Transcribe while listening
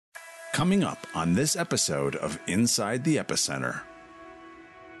Coming up on this episode of Inside the Epicenter.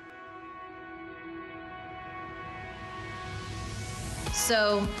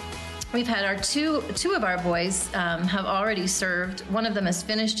 So we've had our two of our boys have already served. One of them has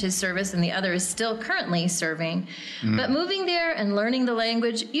finished his service and the other is still currently serving. But moving there and learning the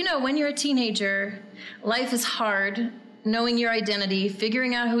language, you know, when you're a teenager, life is hard. Knowing your identity,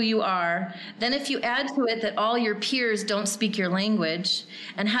 figuring out who you are. Then if you add to it that all your peers don't speak your language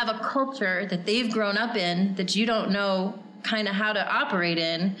and have a culture that they've grown up in that you don't know kind of how to operate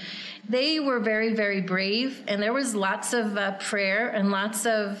in, they were very, very brave. And there was lots of prayer and lots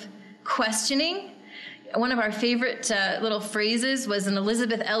of questioning. One of our favorite little phrases was an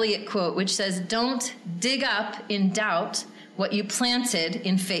Elizabeth Elliot quote, which says, "Don't dig up in doubt what you planted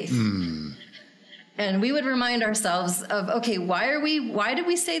in faith." And we would remind ourselves of, okay, why did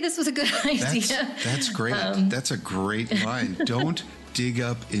we say this was a good idea? That's great. That's a great line. Don't dig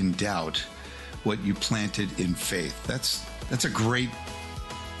up in doubt what you planted in faith. That's a great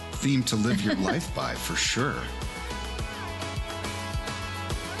theme to live your life by, for sure.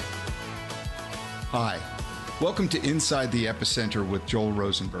 Hi, welcome to Inside the Epicenter with Joel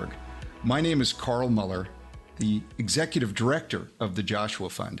Rosenberg. My name is Carl Moeller, the Executive Director of the Joshua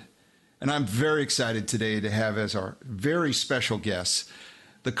Fund. And I'm very excited today to have as our very special guests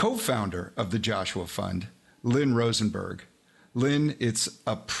the co-founder of the Joshua Fund, Lynn Rosenberg. Lynn, it's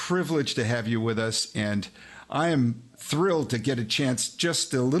a privilege to have you with us, and I am thrilled to get a chance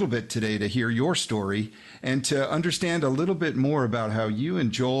just a little bit today to hear your story and to understand a little bit more about how you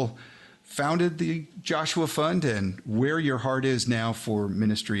and Joel founded the Joshua Fund and where your heart is now for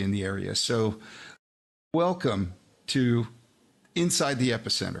ministry in the area. So welcome to Inside the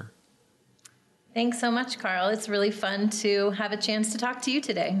Epicenter. Thanks so much, Carl. It's really fun to have a chance to talk to you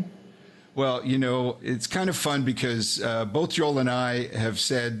today. Well, you know, it's kind of fun because both Joel and I have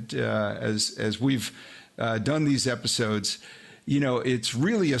said, as we've done these episodes, you know, it's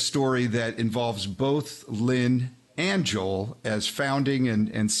really a story that involves both Lynn and Joel as founding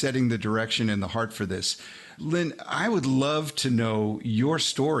and setting the direction and the heart for this. Lynn, I would love to know your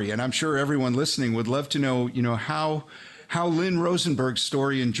story, and I'm sure everyone listening would love to know, you know, how Lynn Rosenberg's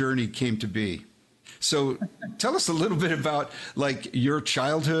story and journey came to be. So tell us a little bit about like your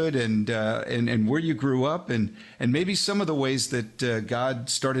childhood and where you grew up and maybe some of the ways that God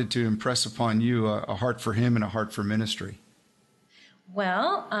started to impress upon you a heart for him and a heart for ministry.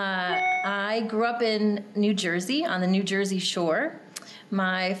 Well, I grew up in New Jersey, on the New Jersey shore.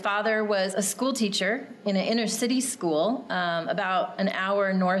 My father was a school teacher in an inner city school about an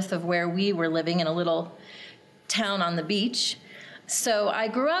hour north of where we were living in a little town on the beach. So I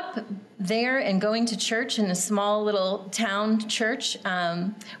grew up there and going to church in a small little town church.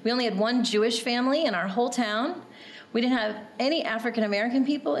 We only had one Jewish family in our whole town. We didn't have any African American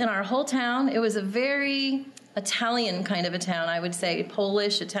people in our whole town. It was a very Italian kind of a town, I would say,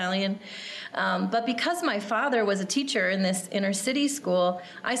 Polish, Italian. But because my father was a teacher in this inner city school,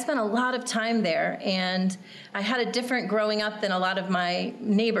 I spent a lot of time there. And I had a different growing up than a lot of my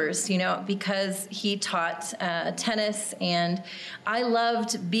neighbors, you know, because he taught tennis and I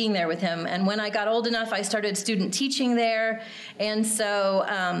loved being there with him. And when I got old enough, I started student teaching there. And so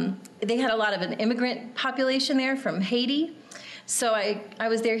they had a lot of an immigrant population there from Haiti. So I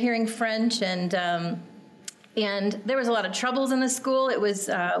was there hearing French and there was a lot of troubles in the school. It was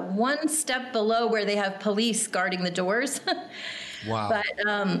one step below where they have police guarding the doors. Wow. But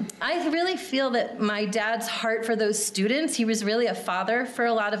I really feel that my dad's heart for those students, he was really a father for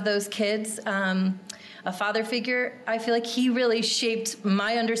a lot of those kids, a father figure. I feel like he really shaped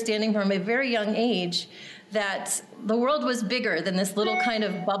my understanding from a very young age that the world was bigger than this little kind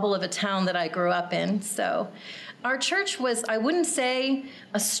of bubble of a town that I grew up in. So our church was, I wouldn't say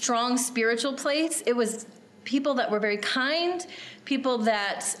a strong spiritual place. It was people that were very kind, people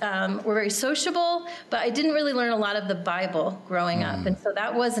that were very sociable, but I didn't really learn a lot of the Bible growing up. And so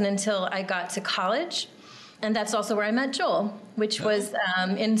that wasn't until I got to college. And that's also where I met Joel, which was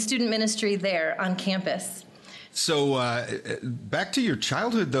in student ministry there on campus. So back to your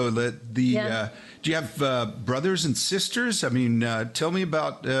childhood, though, do you have brothers and sisters? I mean, tell me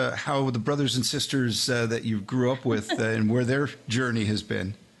about how the brothers and sisters that you grew up with and where their journey has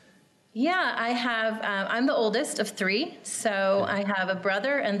been. Yeah, I have, I'm the oldest of three, so I have a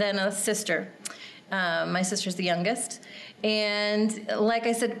brother and then a sister. My sister's the youngest. And like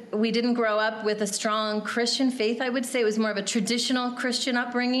I said, we didn't grow up with a strong Christian faith, I would say. It was more of a traditional Christian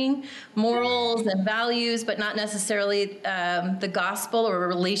upbringing, morals and values, but not necessarily the gospel or a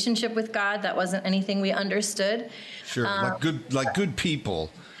relationship with God. That wasn't anything we understood. Sure, like good people.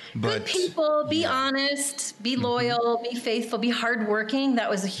 Good people, be honest, be loyal, be faithful, be hardworking. That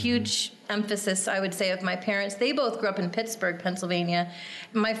was a huge emphasis, I would say, of my parents. They both grew up in Pittsburgh, Pennsylvania.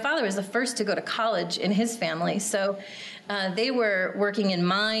 My father was the first to go to college in his family. So they were working in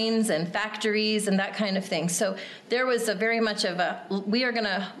mines and factories and that kind of thing. So there was a very much of a, we are going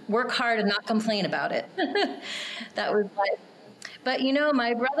to work hard and not complain about it. That was like, but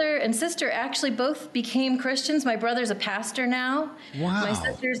my brother and sister actually both became Christians. My brother's a pastor now. Wow. My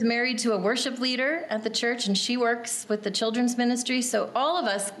sister's married to a worship leader at the church, and she works with the children's ministry. So all of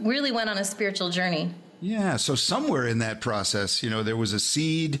us really went on a spiritual journey. Yeah. So somewhere in that process, there was a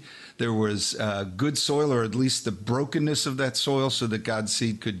seed, there was good soil, or at least the brokenness of that soil so that God's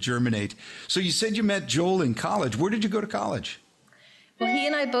seed could germinate. So you said you met Joel in college. Where did you go to college? Well, he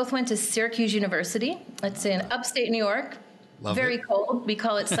and I both went to Syracuse University. It's in upstate New York. Love Very it. cold. We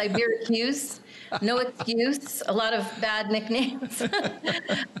call it Siberiacuse. No excuse. A lot of bad nicknames.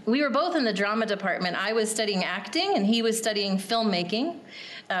 We were both in the drama department. I was studying acting, and he was studying filmmaking.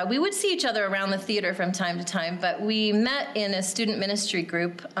 We would see each other around the theater from time to time, but we met in a student ministry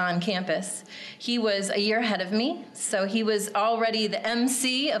group on campus. He was a year ahead of me, so he was already the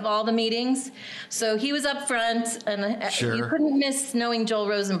MC of all the meetings. So he was up front, and Sure. You couldn't miss knowing Joel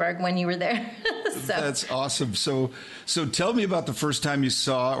Rosenberg when you were there. That's awesome. So tell me about the first time you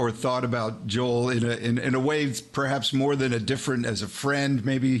saw or thought about Joel in a way perhaps more than a different as a friend,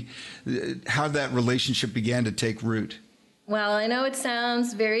 maybe how that relationship began to take root. Well, I know it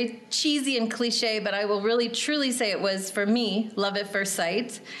sounds very cheesy and cliche, but I will really truly say it was, for me, love at first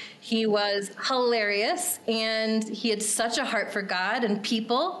sight. He was hilarious, and he had such a heart for God and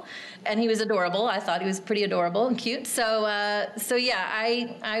people, and he was adorable. I thought he was pretty adorable and cute. So yeah,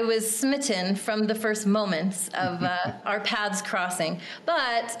 I was smitten from the first moments of our paths crossing.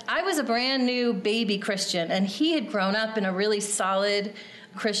 But I was a brand new baby Christian, and he had grown up in a really solid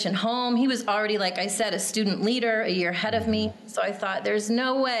Christian home. He was already, like I said, a student leader a year ahead of me. So I thought, there's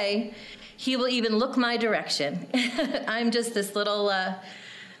no way he will even look my direction. I'm just this little,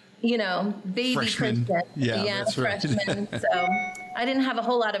 baby Freshman. Christian. Yeah, that's freshman. Right. So I didn't have a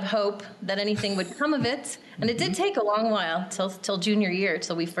whole lot of hope that anything would come of it. And it did take a long while, till junior year,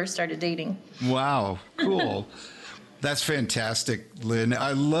 till we first started dating. Wow. Cool. That's fantastic, Lynn.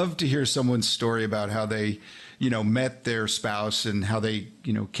 I love to hear someone's story about how they, met their spouse and how they,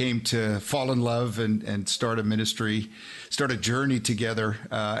 came to fall in love and start a ministry, start a journey together,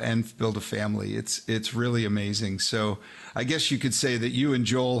 and build a family. It's really amazing. So I guess you could say that you and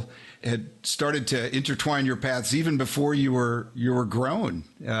Joel had started to intertwine your paths even before you were grown,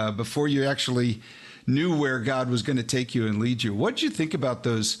 before you actually knew where God was going to take you and lead you. What did you think about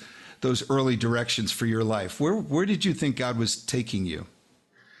those early directions for your life? Where did you think God was taking you?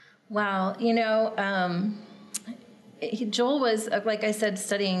 Wow. Joel was, like I said,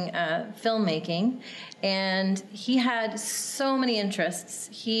 studying filmmaking, and he had so many interests.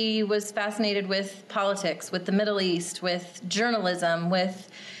 He was fascinated with politics, with the Middle East, with journalism, with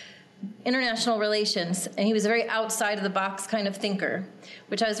international relations, and he was a very outside of the box kind of thinker,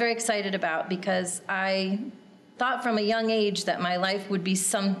 which I was very excited about because I thought from a young age that my life would be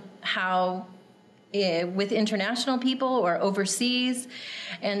somehow with international people or overseas.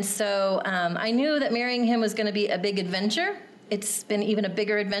 And so I knew that marrying him was going to be a big adventure. It's been even a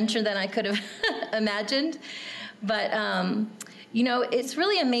bigger adventure than I could have imagined. But, it's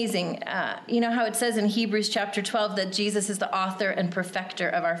really amazing. How it says in Hebrews chapter 12 that Jesus is the author and perfecter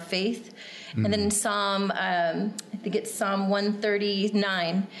of our faith. Mm-hmm. And then in Psalm, I think it's Psalm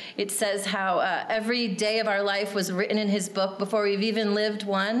 139, it says how every day of our life was written in his book before we've even lived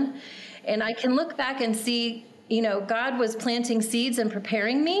one. And I can look back and see, God was planting seeds and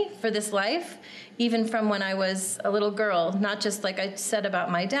preparing me for this life, even from when I was a little girl, not just like I said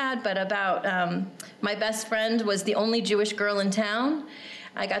about my dad, but about my best friend was the only Jewish girl in town.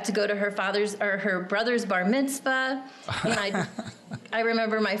 I got to go to her brother's bar mitzvah. And I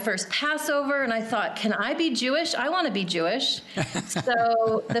remember my first Passover, and I thought, can I be Jewish? I want to be Jewish.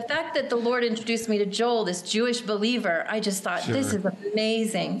 So the fact that the Lord introduced me to Joel, this Jewish believer, I just thought, Sure. This is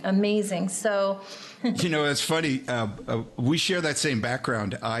amazing, amazing. So... It's funny. We share that same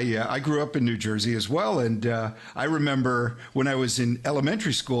background. I grew up in New Jersey as well. And I remember when I was in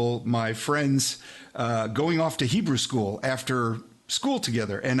elementary school, my friends going off to Hebrew school after school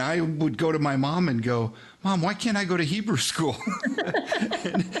together. And I would go to my mom and go, Mom, why can't I go to Hebrew school?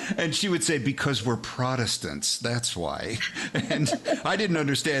 and she would say, because we're Protestants. That's why. And I didn't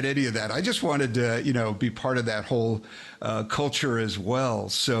understand any of that. I just wanted to, be part of that whole culture as well.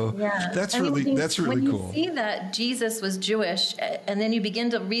 So that's really cool. When you see that Jesus was Jewish, and then you begin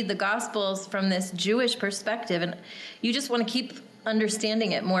to read the Gospels from this Jewish perspective, and you just want to keep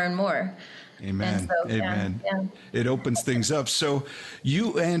understanding it more and more. Amen. And so, Amen. Yeah. It opens things up. So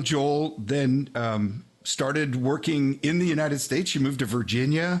you and Joel then started working in the United States. You moved to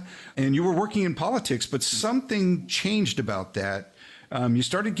Virginia and you were working in politics, but something changed about that. You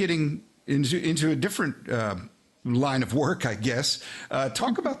started getting into a different line of work, I guess.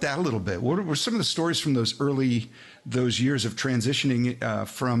 Talk about that a little bit. What were some of the stories from those years of transitioning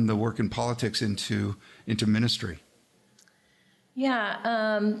from the work in politics into ministry?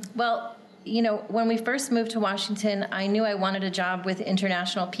 Yeah. Well, you know, when we first moved to Washington, I knew I wanted a job with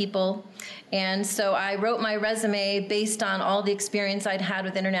international people. And so I wrote my resume based on all the experience I'd had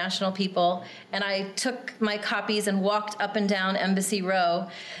with international people. And I took my copies and walked up and down Embassy Row.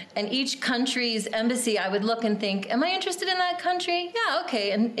 And each country's embassy, I would look and think, am I interested in that country? Yeah,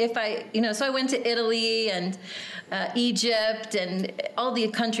 okay. And if I, you know, so I went to Italy and Egypt and all the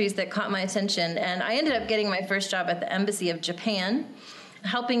countries that caught my attention. And I ended up getting my first job at the Embassy of Japan,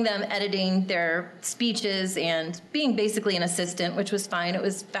 helping them editing their speeches and being basically an assistant, which was fine. It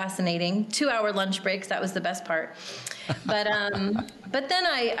was fascinating. 2-hour lunch breaks, that was the best part. But then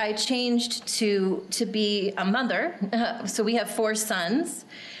I changed to be a mother. So we have 4 sons,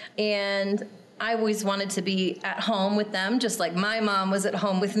 and I always wanted to be at home with them, just like my mom was at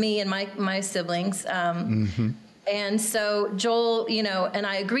home with me and my siblings. And so Joel, you know, and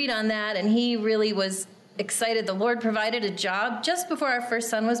I agreed on that, and he really was excited. The Lord provided a job just before our first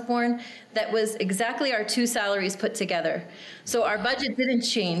son was born that was exactly our 2 salaries put together. So our budget didn't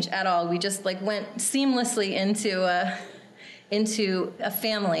change at all. We just like went seamlessly into a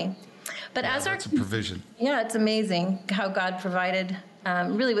family. But Yeah, as that's a provision. Yeah, it's amazing how God provided.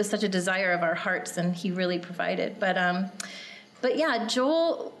 Really was such a desire of our hearts, and He really provided. But yeah,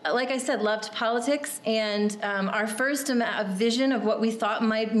 Joel, like I said, loved politics, and our first vision of what we thought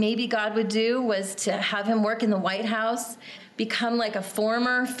maybe God would do was to have him work in the White House, become like a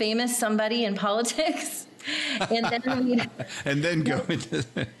former famous somebody in politics, and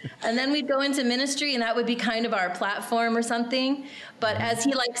then we'd go into ministry, and that would be kind of our platform or something. But as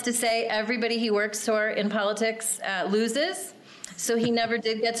he likes to say, everybody he works for in politics loses. So he never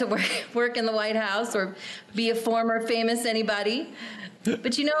did get to work in the White House or be a former famous anybody.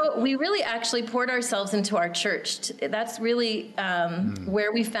 But, you know, we really actually poured ourselves into our church. That's really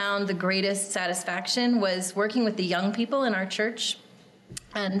where we found the greatest satisfaction, was working with the young people in our church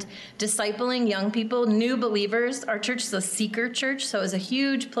and discipling young people, new believers. Our church is a seeker church, so it was a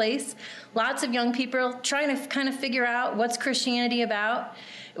huge place. Lots of young people trying to kind of figure out what's Christianity about.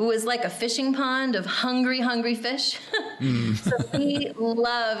 It was like a fishing pond of hungry fish. So we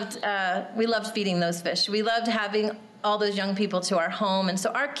loved feeding those fish. We loved having all those young people to our home. And so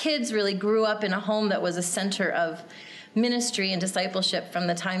our kids really grew up in a home that was a center of ministry and discipleship from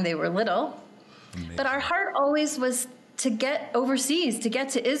the time they were little. Amazing. But our heart always was to get overseas, to get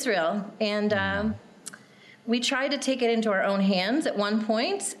to Israel. And we tried to take it into our own hands at one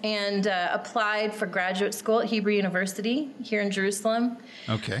point and applied for graduate school at Hebrew University here in Jerusalem.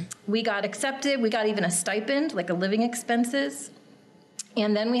 Okay. We got accepted. We got even a stipend, like a living expenses.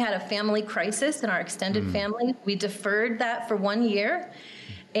 And then we had a family crisis in our extended family. We deferred that for 1 year.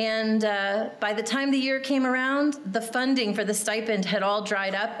 And by the time the year came around, the funding for the stipend had all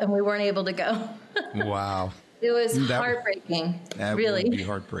dried up and we weren't able to go. Wow. It was heartbreaking. That really would be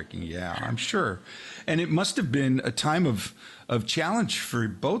heartbreaking. Yeah, I'm sure. And it must have been a time of challenge for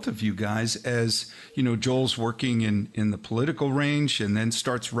both of you guys, as you know, Joel's working in the political range and then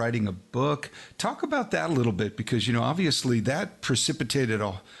starts writing a book. Talk about that a little bit, because, you know, obviously that precipitated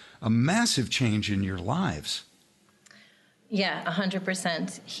a massive change in your lives. Yeah,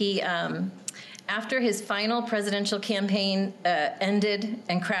 100%. He, after his final presidential campaign ended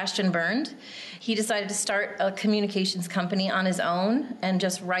and crashed and burned, he decided to start a communications company on his own and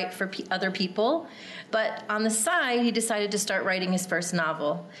just write for other people. But on the side, he decided to start writing his first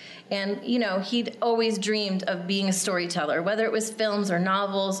novel. And, you know, he'd always dreamed of being a storyteller, whether it was films or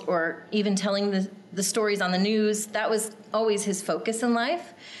novels or even telling the stories on the news. That was always his focus in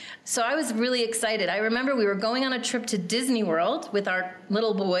life. So I was really excited. I remember we were going on a trip to Disney World with our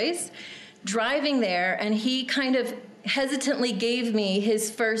little boys, driving there, and he kind of hesitantly gave me his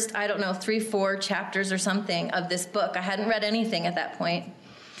first, 3-4 chapters or something of this book. I hadn't read anything at that point.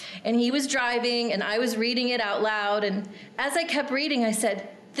 And he was driving, and I was reading it out loud. And as I kept reading, I said,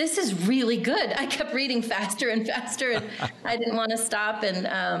 this is really good. I kept reading faster and faster, and I didn't want to stop, and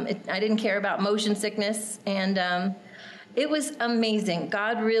I didn't care about motion sickness. And it was amazing.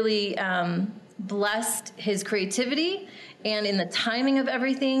 God really blessed his creativity, and in the timing of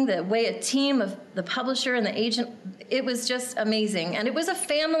everything, the way a team of the publisher and the agent, it was just amazing. And it was a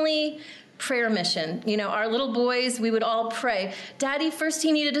family prayer mission. Our little boys, we would all pray. Daddy, first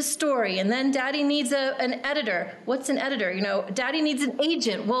he needed a story, and then Daddy needs an editor. What's an editor? Daddy needs an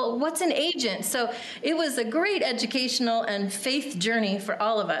agent. Well, what's an agent? So it was a great educational and faith journey for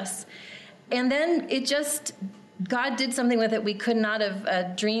all of us. And then God did something with it we could not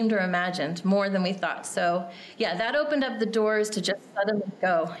have dreamed or imagined, more than we thought. So yeah, that opened up the doors to just suddenly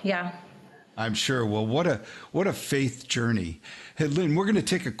go. Yeah. I'm sure. Well, what a faith journey. Hey, Lynn, we're going to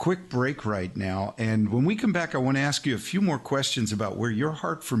take a quick break right now. And when we come back, I want to ask you a few more questions about where your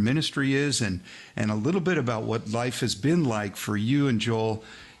heart for ministry is and a little bit about what life has been like for you and Joel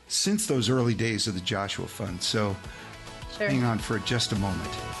since those early days of the Joshua Fund. So Sure. Hang on for just a moment.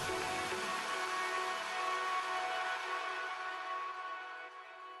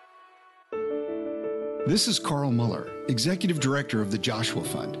 This is Carl Moeller, Executive Director of the Joshua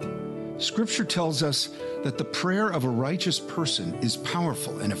Fund. Scripture tells us that the prayer of a righteous person is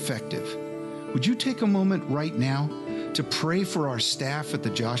powerful and effective. Would you take a moment right now to pray for our staff at the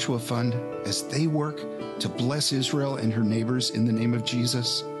Joshua Fund as they work to bless Israel and her neighbors in the name of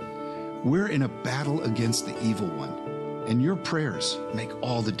Jesus? We're in a battle against the evil one, and your prayers make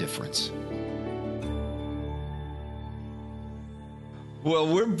all the difference.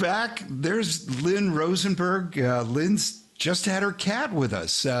 Well, we're back. There's Lynn Rosenberg. Lynn's just had her cat with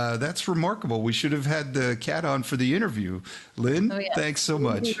us. That's remarkable. We should have had the cat on for the interview. Lynn, thanks so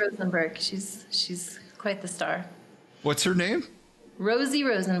much. Rosie Rosenberg. She's quite the star. What's her name? Rosie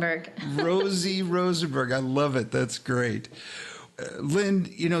Rosenberg. Rosie Rosenberg. I love it. That's great. Lynn,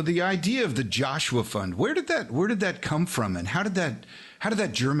 you know, the idea of the Joshua Fund, where did that come from, and how did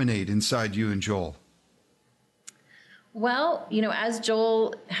that germinate inside you and Joel? Well, you know, as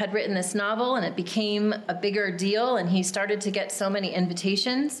Joel had written this novel and it became a bigger deal and he started to get so many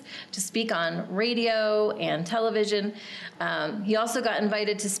invitations to speak on radio and television, he also got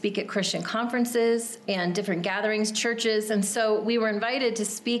invited to speak at Christian conferences and different gatherings, churches. And so we were invited to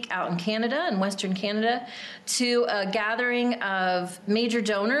speak out in Canada, in Western Canada, to a gathering of major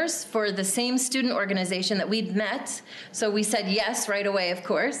donors for the same student organization that we'd met. So we said yes right away, of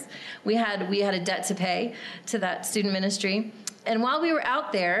course. We had a debt to pay to that student ministry. And while we were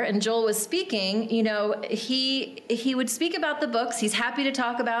out there and Joel was speaking, you know, he would speak about the books. He's happy to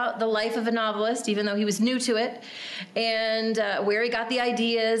talk about the life of a novelist, even though he was new to it, and where he got the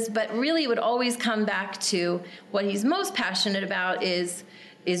ideas. But really, it would always come back to what he's most passionate about is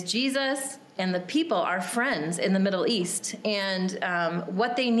Jesus and the people, our friends in the Middle East, and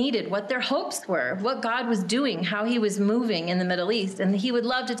what they needed, what their hopes were, what God was doing, how he was moving in the Middle East. And he would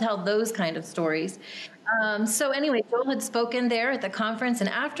love to tell those kind of stories. So anyway, Joel had spoken there at the conference, and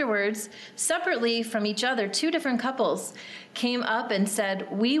afterwards, separately from each other, two different couples came up and said,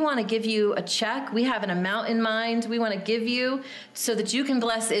 we want to give you a check. We have an amount in mind. We want to give you so that you can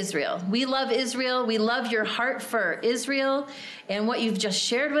bless Israel. We love Israel. We love your heart for Israel and what you've just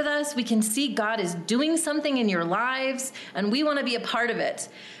shared with us. We can see God is doing something in your lives, and we want to be a part of it.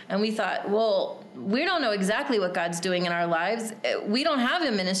 And we thought, well, we don't know exactly what God's doing in our lives. We don't have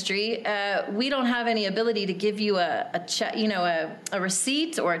a ministry. We don't have any ability to give you a check, you know, a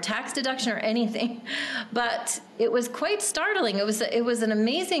receipt or a tax deduction or anything. But it was quite startling. It was an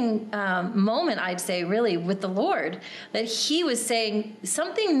amazing moment, I'd say, really, with the Lord, that he was saying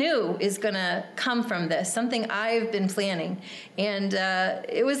something new is going to come from this, something I've been planning. And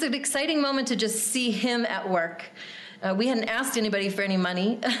it was an exciting moment to just see him at work. We hadn't asked anybody for any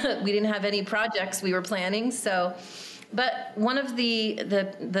money. We didn't have any projects we were planning. So, but one of the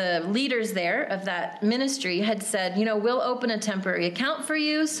leaders there of that ministry had said, you know, we'll open a temporary account for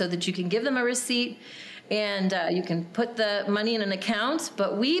you so that you can give them a receipt and you can put the money in an account.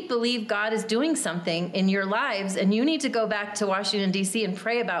 But we believe God is doing something in your lives, and you need to go back to Washington, D.C. and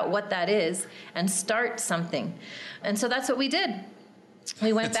pray about what that is and start something. And so that's what we did.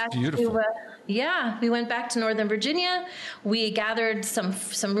 We went back to we went back to Northern Virginia. We gathered some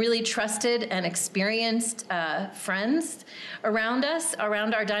really trusted and experienced friends around us,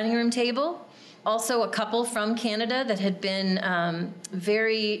 around our dining room table. Also a couple from Canada that had been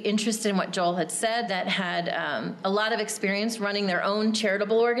very interested in what Joel had said, that had a lot of experience running their own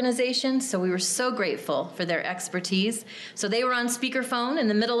charitable organizations. So we were so grateful for their expertise. So they were on speakerphone in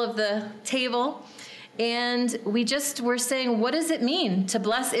the middle of the table. And we just were saying, what does it mean to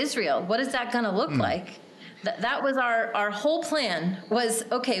bless Israel? What is that going to look like? That was our whole plan was,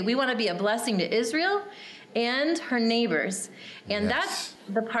 okay, we want to be a blessing to Israel and her neighbors. And that's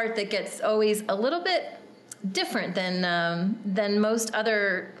the part that gets always a little bit different than most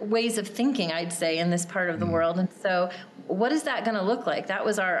other ways of thinking, I'd say, in this part of the world. And so what is that going to look like? That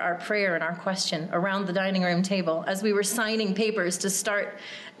was our prayer and our question around the dining room table as we were signing papers to start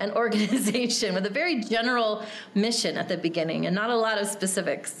an organization with a very general mission at the beginning and not a lot of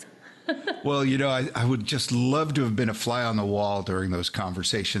specifics. Well, I would just love to have been a fly on the wall during those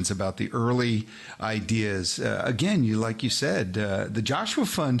conversations about the early ideas. Again, like you said, the Joshua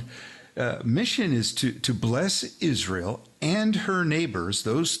Fund mission is to bless Israel and her neighbors.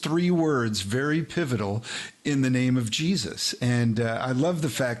 Those three words, very pivotal in the name of Jesus. And I love the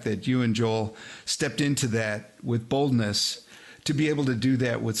fact that you and Joel stepped into that with boldness to be able to do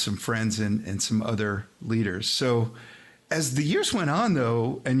that with some friends and some other leaders. So as the years went on,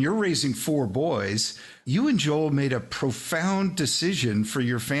 though, and you're raising 4 boys, you and Joel made a profound decision for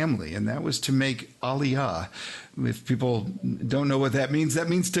your family, and that was to make Aliyah. If people don't know what that means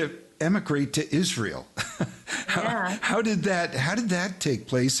to emigrate to Israel. Yeah. How did that take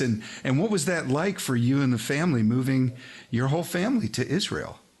place, and what was that like for you and the family, moving your whole family to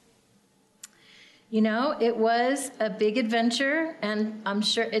Israel? It was a big adventure, and I'm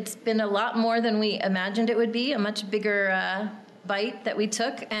sure it's been a lot more than we imagined it would be, a much bigger bite that we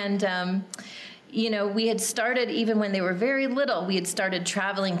took. And, we had started, even when they were very little, we had started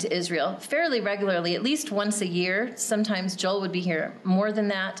traveling to Israel fairly regularly, at least once a year. Sometimes Joel would be here more than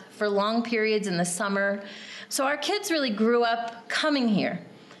that for long periods in the summer. So our kids really grew up coming here.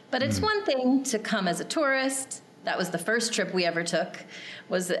 But it's one thing to come as a tourist. That was the first trip we ever took,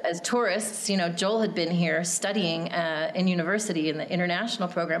 was as tourists. Joel had been here studying in university in the international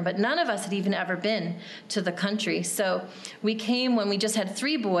program, but none of us had even ever been to the country. So we came when we just had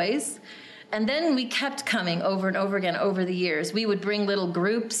 3 boys, and then we kept coming over and over again over the years. We would bring little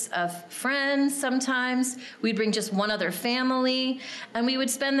groups of friends sometimes. We'd bring just one other family, and we would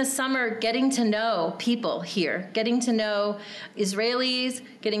spend the summer getting to know people here, getting to know Israelis,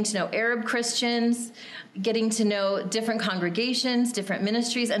 getting to know Arab Christians, getting to know different congregations, different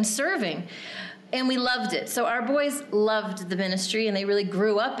ministries, and serving. And we loved it. So our boys loved the ministry, and they really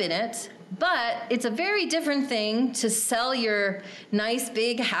grew up in it. But it's a very different thing to sell your nice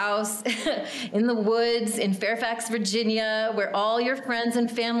big house in the woods in Fairfax, Virginia, where all your friends and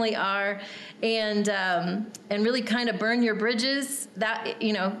family are, and really kind of burn your bridges. That,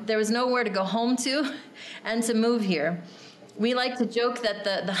 there was nowhere to go home to, and to move here. We like to joke that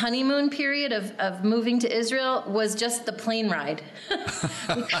the honeymoon period of moving to Israel was just the plane ride.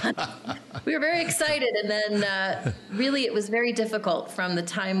 We were very excited, and then really it was very difficult from the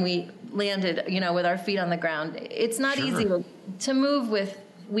time we landed, with our feet on the ground. It's not easy to move with.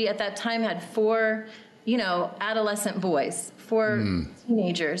 We at that time had 4, adolescent boys, 4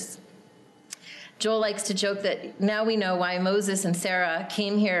 teenagers. Joel likes to joke that now we know why Moses and Sarah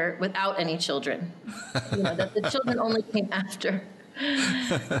came here without any children. That the children only came after.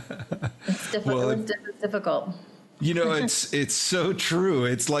 It's difficult. It's difficult. It's so true.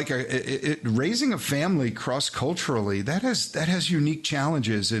 It's like raising a family cross-culturally, that has unique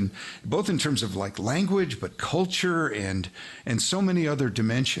challenges, and both in terms of like language, but culture and so many other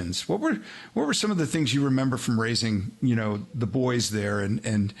dimensions. What were some of the things you remember from raising, the boys there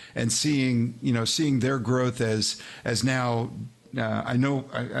and seeing their growth as now, I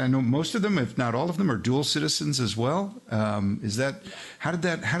know most of them, if not all of them, are dual citizens as well. How did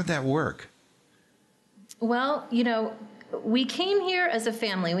that work? Well, we came here as a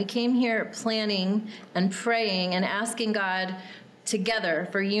family. We came here planning and praying and asking God together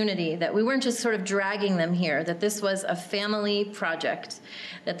for unity, that we weren't just sort of dragging them here, that this was a family project,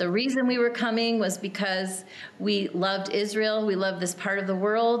 that the reason we were coming was because we loved Israel, we love this part of the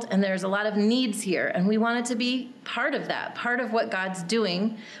world, and there's a lot of needs here, and we wanted to be part of that, part of what God's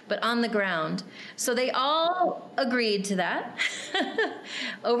doing, but on the ground. So they all agreed to that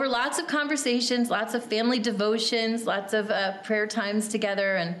over lots of conversations, lots of family devotions, lots of prayer times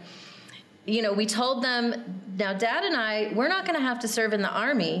together. And we told them, now Dad and I, we're not going to have to serve in the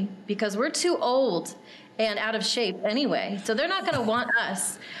army because we're too old and out of shape anyway. So they're not going to want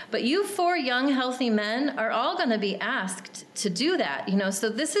us. But you 4 young, healthy men are all going to be asked to do that. So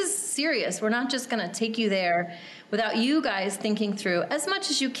this is serious. We're not just going to take you there without you guys thinking through as much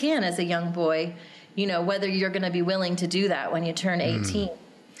as you can as a young boy, whether you're going to be willing to do that when you turn 18.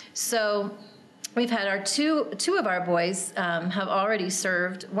 So we've had our two of our boys have already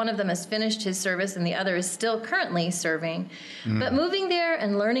served. One of them has finished his service, and the other is still currently serving. But moving there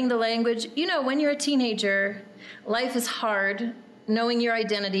and learning the language, when you're a teenager, life is hard, knowing your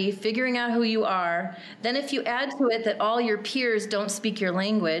identity, figuring out who you are. Then if you add to it that all your peers don't speak your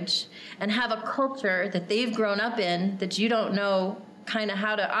language and have a culture that they've grown up in that you don't know kind of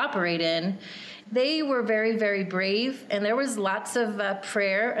how to operate in, they were very, very brave, and there was lots of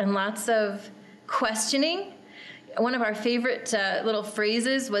prayer and lots of questioning. One of our favorite little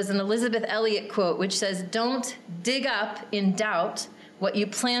phrases was an Elizabeth Elliot quote, which says, "Don't dig up in doubt what you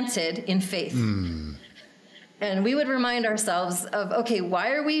planted in faith." And we would remind ourselves of, okay,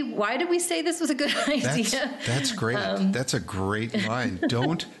 why did we say this was a good idea? That's great. That's a great line.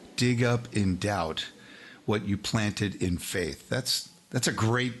 Don't dig up in doubt what you planted in faith. That's a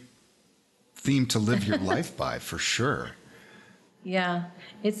great theme to live your life by, for sure. Yeah,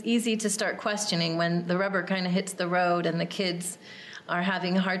 it's easy to start questioning when the rubber kind of hits the road and the kids are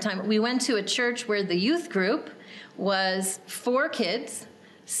having a hard time. We went to a church where the youth group was 4 kids.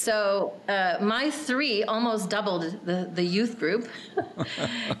 So my 3 almost doubled the youth group.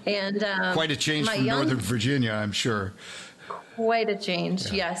 And quite a change from Northern Virginia, I'm sure. Quite a change,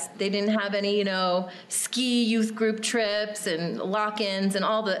 yes. They didn't have any, ski youth group trips and lock-ins and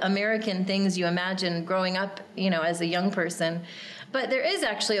all the American things you imagine growing up, as a young person. But there is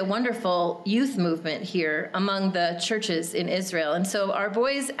actually a wonderful youth movement here among the churches in Israel. And so our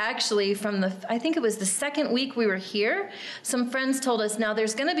boys actually I think it was the second week we were here, some friends told us, now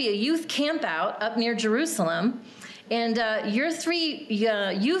there's going to be a youth camp out up near Jerusalem. And your 3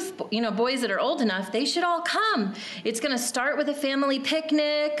 youth, boys that are old enough, they should all come. It's going to start with a family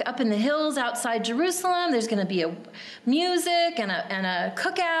picnic up in the hills outside Jerusalem. There's going to be a music and a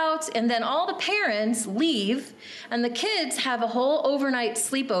cookout, and then all the parents leave, and the kids have a whole overnight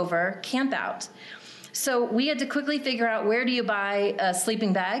sleepover camp out. So we had to quickly figure out, where do you buy a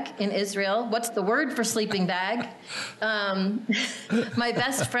sleeping bag in Israel? What's the word for sleeping bag? My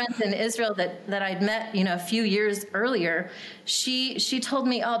best friend in Israel that I'd met, a few years earlier, she told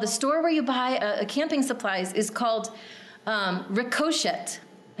me, the store where you buy camping supplies is called Ricochet.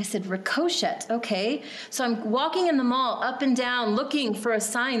 I said, Ricochet, okay. So I'm walking in the mall up and down looking for a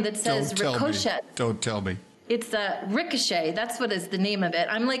sign that says Ricochet. Don't tell me. It's a Ricochet. That's what is the name of it.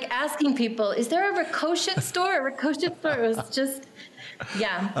 I'm like asking people, is there a Ricochet store? A Ricochet store? It was just,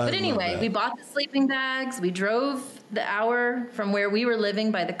 yeah. But anyway, we bought the sleeping bags. We drove the hour from where we were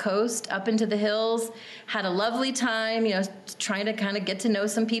living by the coast up into the hills, had a lovely time, trying to kind of get to know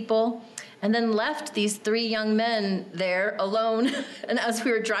some people, and then left these 3 young men there alone. And as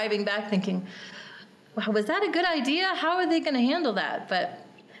we were driving back thinking, wow, was that a good idea? How are they going to handle that? But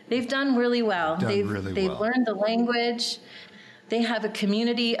they've done really well. They've learned the language. They have a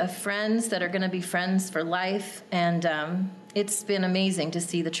community of friends that are going to be friends for life. And it's been amazing to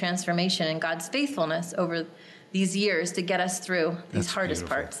see the transformation and God's faithfulness over these years to get us through these hardest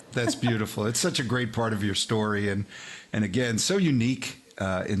parts. That's beautiful. It's such a great part of your story. And again, so unique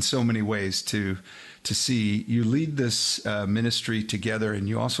in so many ways to see you lead this ministry together, and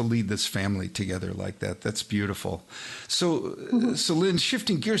you also lead this family together like that. That's beautiful. So, so Lynn,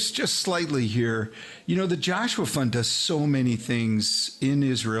 shifting gears just slightly here, the Joshua Fund does so many things in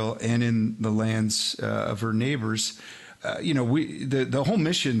Israel and in the lands of her neighbors. The whole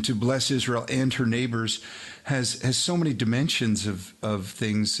mission to bless Israel and her neighbors has so many dimensions of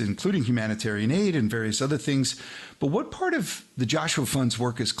things, including humanitarian aid and various other things. But what part of the Joshua Fund's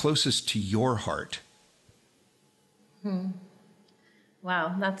work is closest to your heart?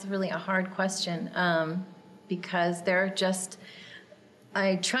 Wow, that's really a hard question, because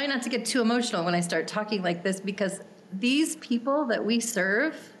I try not to get too emotional when I start talking like this, because these people that we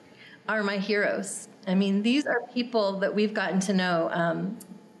serve are my heroes. I mean, these are people that we've gotten to know,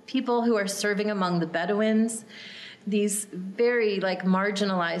 people who are serving among the Bedouins, these very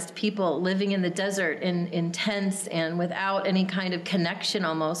marginalized people living in the desert in tents and without any kind of connection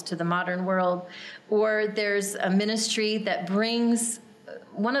almost to the modern world. Or there's a ministry that brings,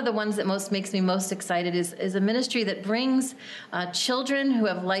 one of the ones that makes me most excited is a ministry that brings children who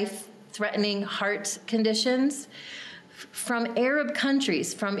have life-threatening heart conditions from Arab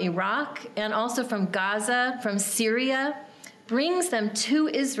countries, from Iraq and also from Gaza, from Syria, brings them to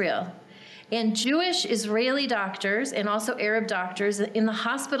Israel. And Jewish Israeli doctors and also Arab doctors in the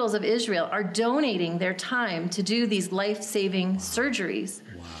hospitals of Israel are donating their time to do these life-saving surgeries.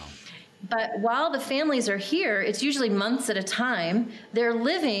 Wow. But while the families are here, it's usually months at a time, they're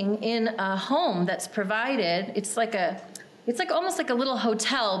living in a home that's provided. It's almost like a little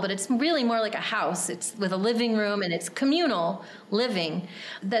hotel, but it's really more like a house. It's with a living room, and it's communal living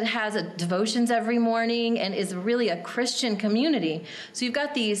that has devotions every morning and is really a Christian community. So you've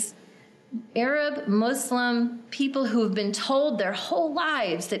got these Arab, Muslim people who have been told their whole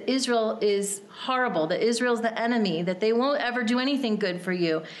lives that Israel is horrible, that Israel's the enemy, that they won't ever do anything good for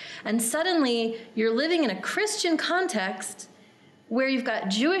you. And suddenly you're living in a Christian context where you've got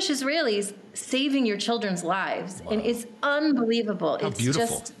Jewish Israelis saving your children's lives. Wow. And it's unbelievable. How it's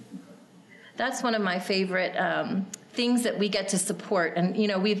beautiful. Just that's one of my favorite things that we get to support. And,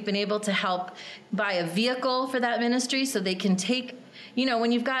 we've been able to help buy a vehicle for that ministry so they can take,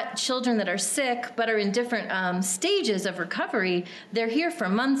 when you've got children that are sick but are in different stages of recovery, they're here for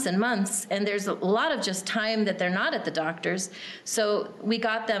months and months, and there's a lot of just time that they're not at the doctor's. So we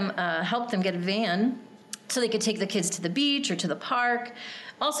got them, helped them get a van so they could take the kids to the beach or to the park,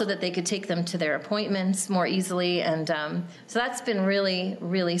 also that they could take them to their appointments more easily. And so that's been really,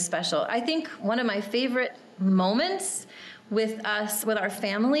 really special. I think one of my favorite moments with us, with our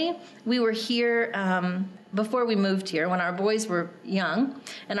family, we were here before we moved here when our boys were young,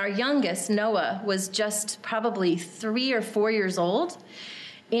 and our youngest, Noah, was just probably 3 or 4 years old.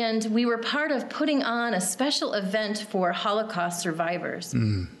 And we were part of putting on a special event for Holocaust survivors.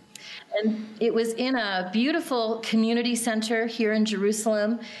 Mm. And it was in a beautiful community center here in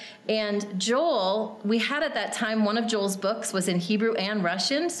Jerusalem. And Joel, we had at that time, one of Joel's books was in Hebrew and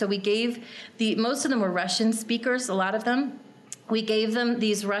Russian. So we gave most of them were Russian speakers, a lot of them. We gave them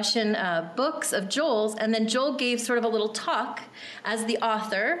these Russian books of Joel's, and then Joel gave sort of a little talk as the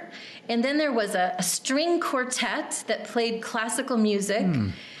author. And then there was a string quartet that played classical music.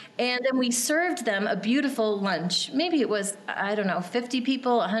 Mm. And then we served them a beautiful lunch. Maybe it was, 50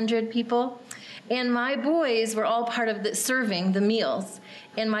 people, 100 people. And my boys were all part of serving the meals.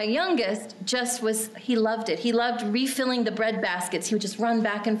 And my youngest he loved it. He loved refilling the bread baskets. He would just run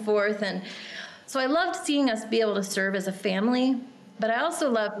back and forth. And so I loved seeing us be able to serve as a family. But I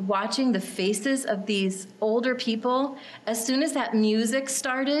also loved watching the faces of these older people. As soon as that music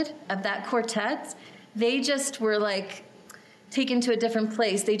started of that quartet, they just were like taken to a different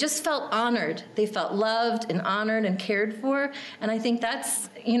place. They just felt honored. They felt loved and honored and cared for. And I think that's,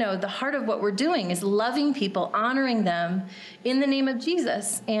 the heart of what we're doing is loving people, honoring them in the name of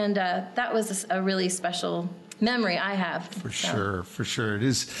Jesus. And that was a really special memory I have. For sure.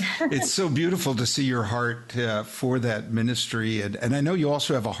 It's so beautiful to see your heart for that ministry. And I know you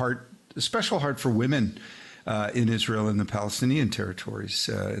also have a special heart for women in Israel and the Palestinian territories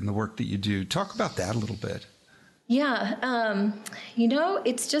in the work that you do. Talk about that a little bit. Yeah,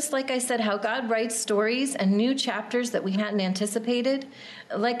 it's just like I said, how God writes stories and new chapters that we hadn't anticipated.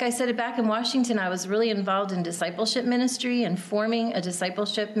 Like I said, back in Washington, I was really involved in discipleship ministry and forming a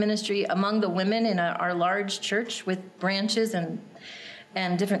discipleship ministry among the women in our large church with branches and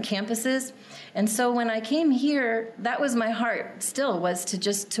different campuses. And so when I came here, that was my heart still, was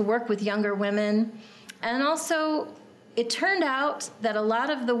to work with younger women. And also, it turned out that a lot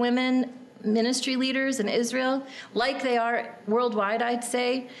of the women ministry leaders in Israel, like they are worldwide, I'd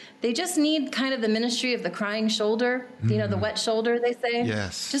say, they just need kind of the ministry of the crying shoulder, the wet shoulder, they say.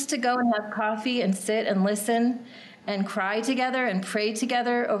 Yes. Just to go and have coffee and sit and listen and cry together and pray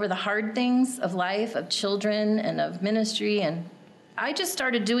together over the hard things of life, of children and of ministry. And I just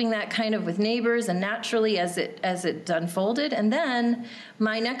started doing that kind of with neighbors and naturally as it unfolded. And then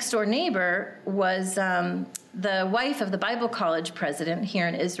my next door neighbor was the wife of the Bible college president here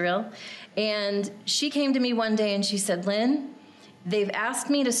in Israel. And she came to me one day and she said, "Lynn, they've asked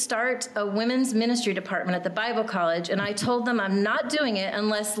me to start a women's ministry department at the Bible college, and I told them I'm not doing it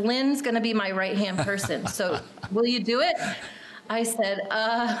unless Lynn's going to be my right-hand person. So will you do it?" I said,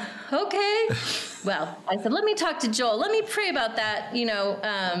 okay. Well, I said, let me talk to Joel. Let me pray about that,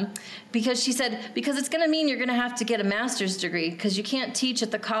 because she said, because it's going to mean you're going to have to get a master's degree because you can't teach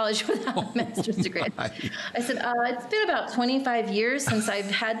at the college without a master's degree. I said, it's been about 25 years since I've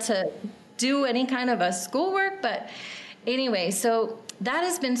had to do any kind of a schoolwork. But anyway, so that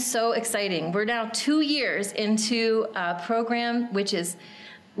has been so exciting. We're now 2 years into a program which is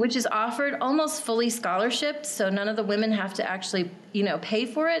offered almost fully scholarship, so none of the women have to actually, pay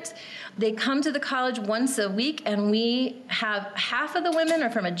for it. They come to the college once a week, and we have half of the women are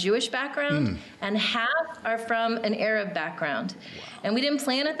from a Jewish background, and half are from an Arab background. Wow. And we didn't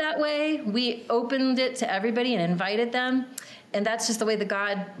plan it that way. We opened it to everybody and invited them, and that's just the way that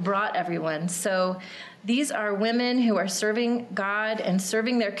God brought everyone. So these are women who are serving God and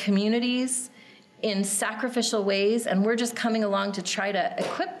serving their communities in sacrificial ways, and we're just coming along to try to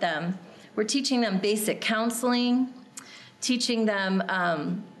equip them. We're teaching them basic counseling, teaching them,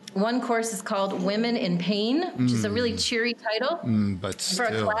 one course is called Women in Pain, which is a really cheery title for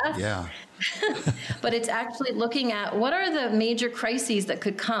a class. Yeah. But it's actually looking at what are the major crises that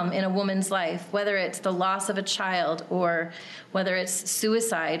could come in a woman's life, whether it's the loss of a child or whether it's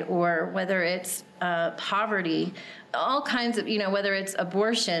suicide or whether it's poverty, all kinds of, whether it's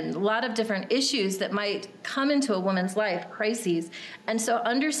abortion, a lot of different issues that might come into a woman's life, crises. And so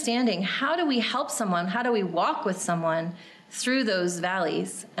understanding how do we help someone, how do we walk with someone through those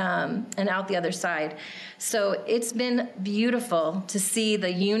valleys and out the other side. So it's been beautiful to see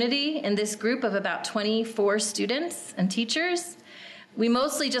the unity in this group of about 24 students and teachers. We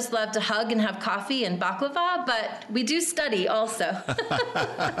mostly just love to hug and have coffee and baklava, but we do study also.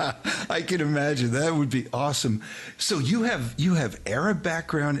 I can imagine. That would be awesome. So you have Arab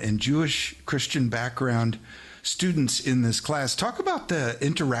background and Jewish Christian background students in this class. Talk about the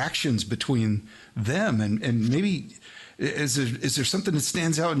interactions between them, and maybe is there something that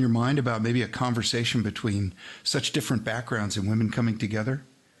stands out in your mind about maybe a conversation between such different backgrounds and women coming together?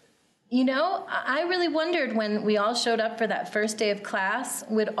 You know, I really wondered when we all showed up for that first day of class,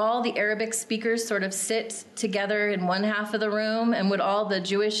 would all the Arabic speakers sort of sit together in one half of the room, and would all the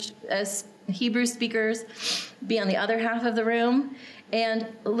Jewish Hebrew speakers be on the other half of the room? And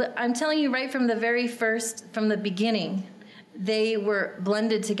I'm telling you, right from the beginning, they were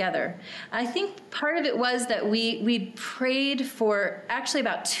blended together. I think part of it was that we prayed for, actually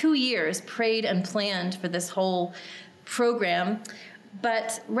about 2 years, prayed and planned for this whole program.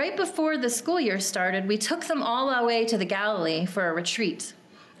 But right before the school year started, we took them all the way to the Galilee for a retreat.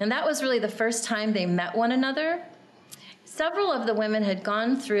 And that was really the first time they met one another. Several of the women had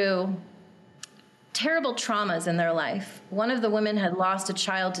gone through terrible traumas in their life. One of the women had lost a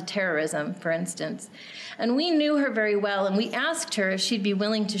child to terrorism, for instance. And we knew her very well, and we asked her if she'd be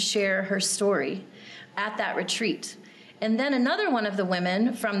willing to share her story at that retreat. And then another one of the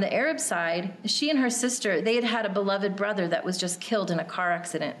women from the Arab side, she and her sister, they had had a beloved brother that was just killed in a car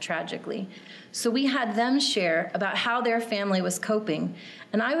accident, tragically. So we had them share about how their family was coping.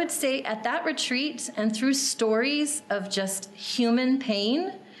 And I would say at that retreat, and through stories of just human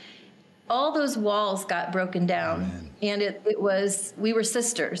pain, all those walls got broken down. Amen. And we were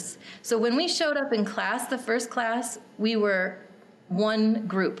sisters. So when we showed up in class, the first class, we were one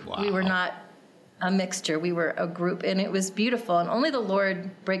group. Wow. We were not a mixture. We were a group, and it was beautiful. And only the Lord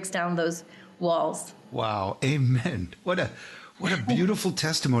breaks down those walls. Wow. Amen. What a beautiful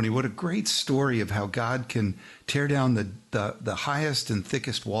testimony. What a great story of how God can tear down the highest and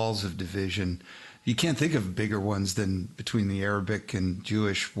thickest walls of division. You can't think of bigger ones than between the Arabic and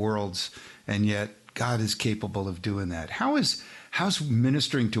Jewish worlds, and yet God is capable of doing that. How's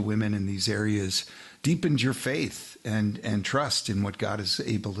ministering to women in these areas deepened your faith and trust in what God is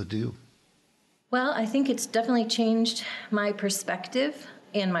able to do? Well, I think it's definitely changed my perspective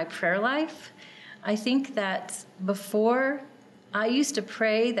and my prayer life. I think that before, I used to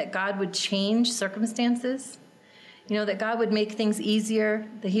pray that God would change circumstances, that God would make things easier,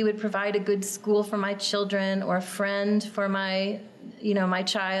 that he would provide a good school for my children, or a friend for my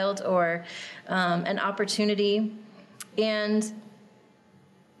child, or an opportunity. And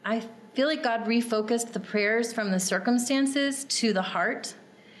I feel like God refocused the prayers from the circumstances to the heart,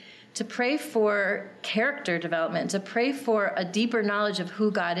 to pray for character development, to pray for a deeper knowledge of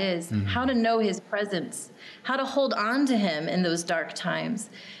who God is, how to know his presence, how to hold on to him in those dark times.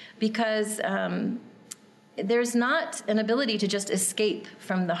 Because there's not an ability to just escape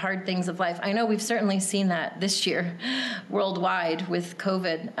from the hard things of life. I know we've certainly seen that this year worldwide with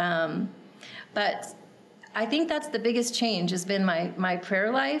COVID. But I think that's the biggest change, has been my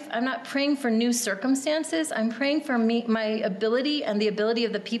prayer life. I'm not praying for new circumstances. I'm praying for my ability and the ability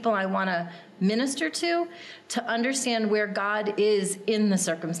of the people I want to minister to understand where God is in the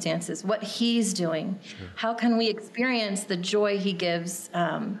circumstances, what he's doing. Sure. How can we experience the joy he gives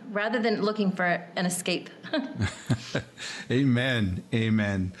rather than looking for an escape? Amen.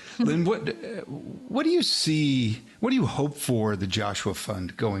 Amen. Lynn, what do you see? What do you hope for the Joshua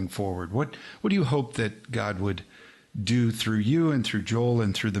Fund going forward? What do you hope that God would do through you and through Joel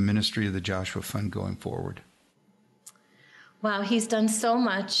and through the ministry of the Joshua Fund going forward? Wow, he's done so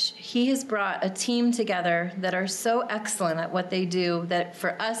much. He has brought a team together that are so excellent at what they do that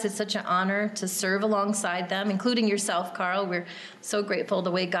for us it's such an honor to serve alongside them, including yourself, Carl. We're so grateful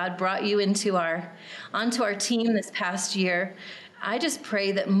the way God brought you onto our team this past year. I just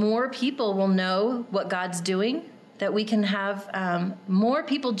pray that more people will know what God's doing, that we can have more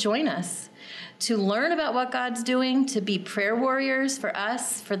people join us to learn about what God's doing, to be prayer warriors for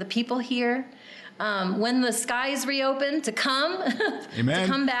us, for the people here. When the skies reopen, to come, Amen.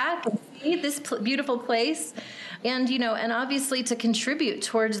 To come back and see this beautiful place, and and obviously to contribute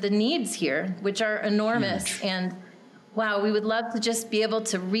towards the needs here, which are enormous. Huge. And wow, we would love to just be able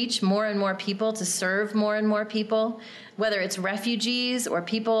to reach more and more people, to serve more and more people, whether it's refugees or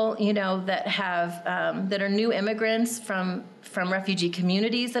people that have that are new immigrants from refugee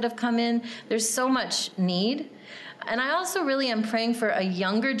communities that have come in. There's so much need. And I also really am praying for a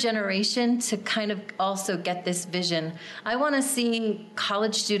younger generation to kind of also get this vision. I want to see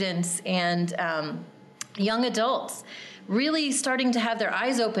college students and young adults really starting to have their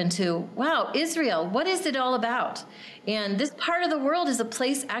eyes open to, wow, Israel, what is it all about? And this part of the world is a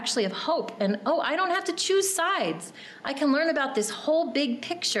place actually of hope. And, I don't have to choose sides. I can learn about this whole big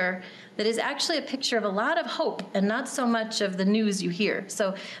picture that is actually a picture of a lot of hope and not so much of the news you hear.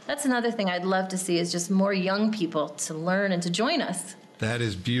 So that's another thing I'd love to see, is just more young people to learn and to join us. That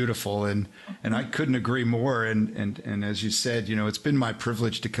is beautiful, and I couldn't agree more. And as you said, it's been my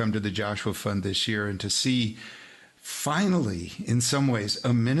privilege to come to the Joshua Fund this year and to see, finally, in some ways,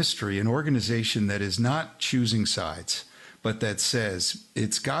 a ministry, an organization that is not choosing sides, but that says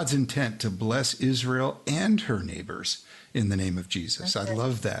it's God's intent to bless Israel and her neighbors in the name of Jesus. I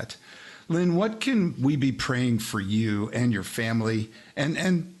love that. Lynn, what can we be praying for you and your family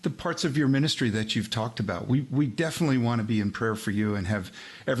and the parts of your ministry that you've talked about? We definitely want to be in prayer for you and have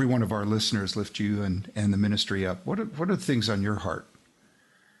every one of our listeners lift you and the ministry up. What are the things on your heart?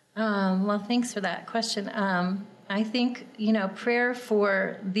 Well, thanks for that question. I think, prayer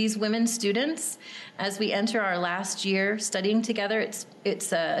for these women students as we enter our last year studying together.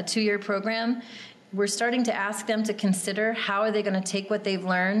 It's a 2-year program. We're starting to ask them to consider how are they going to take what they've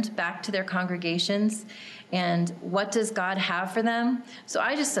learned back to their congregations, and what does God have for them. So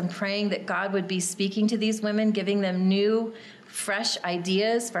I just am praying that God would be speaking to these women, giving them new, fresh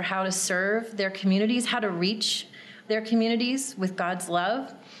ideas for how to serve their communities, how to reach their communities with God's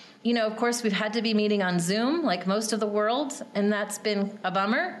love. Of course, we've had to be meeting on Zoom like most of the world, and that's been a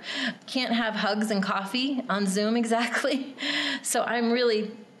bummer. Can't have hugs and coffee on Zoom exactly. So I'm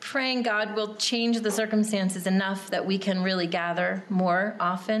really praying God will change the circumstances enough that we can really gather more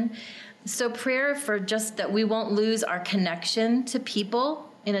often. So prayer for just that we won't lose our connection to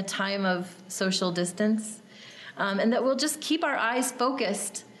people in a time of social distance, and that we'll just keep our eyes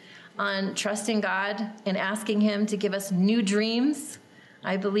focused on trusting God and asking Him to give us new dreams.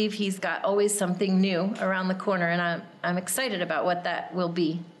 I believe He's got always something new around the corner, and I'm excited about what that will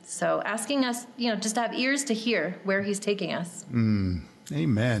be. So asking us, just to have ears to hear where He's taking us.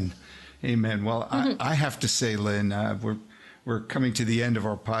 Amen. Amen. Well, I have to say, Lynn, we're coming to the end of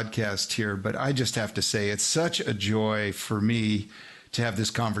our podcast here, but I just have to say it's such a joy for me to have this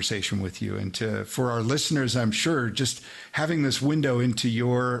conversation with you, and for our listeners, I'm sure just having this window into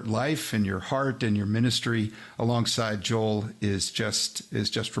your life and your heart and your ministry alongside Joel is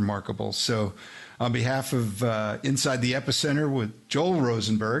just remarkable. So on behalf of Inside the Epicenter with Joel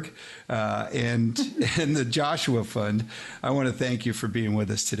Rosenberg and the Joshua Fund, I want to thank you for being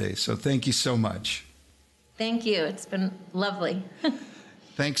with us today. So thank you so much. Thank you. It's been lovely.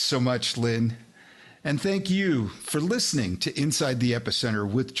 Thanks so much, Lynn. And thank you for listening to Inside the Epicenter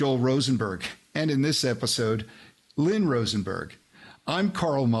with Joel Rosenberg. And in this episode, Lynn Rosenberg. I'm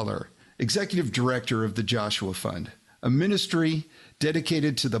Carl Moeller, Executive Director of the Joshua Fund, a ministry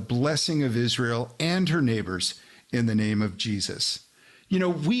dedicated to the blessing of Israel and her neighbors in the name of Jesus.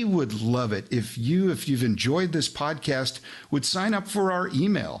 We would love it if you've enjoyed this podcast, would sign up for our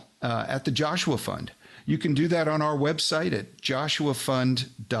email at the Joshua Fund. You can do that on our website at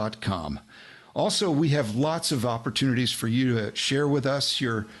joshuafund.com. Also, we have lots of opportunities for you to share with us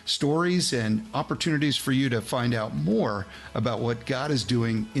your stories and opportunities for you to find out more about what God is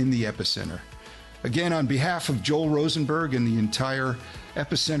doing in the Epicenter. Again, on behalf of Joel Rosenberg and the entire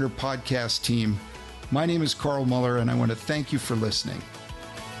Epicenter podcast team, my name is Carl Moeller, and I want to thank you for listening.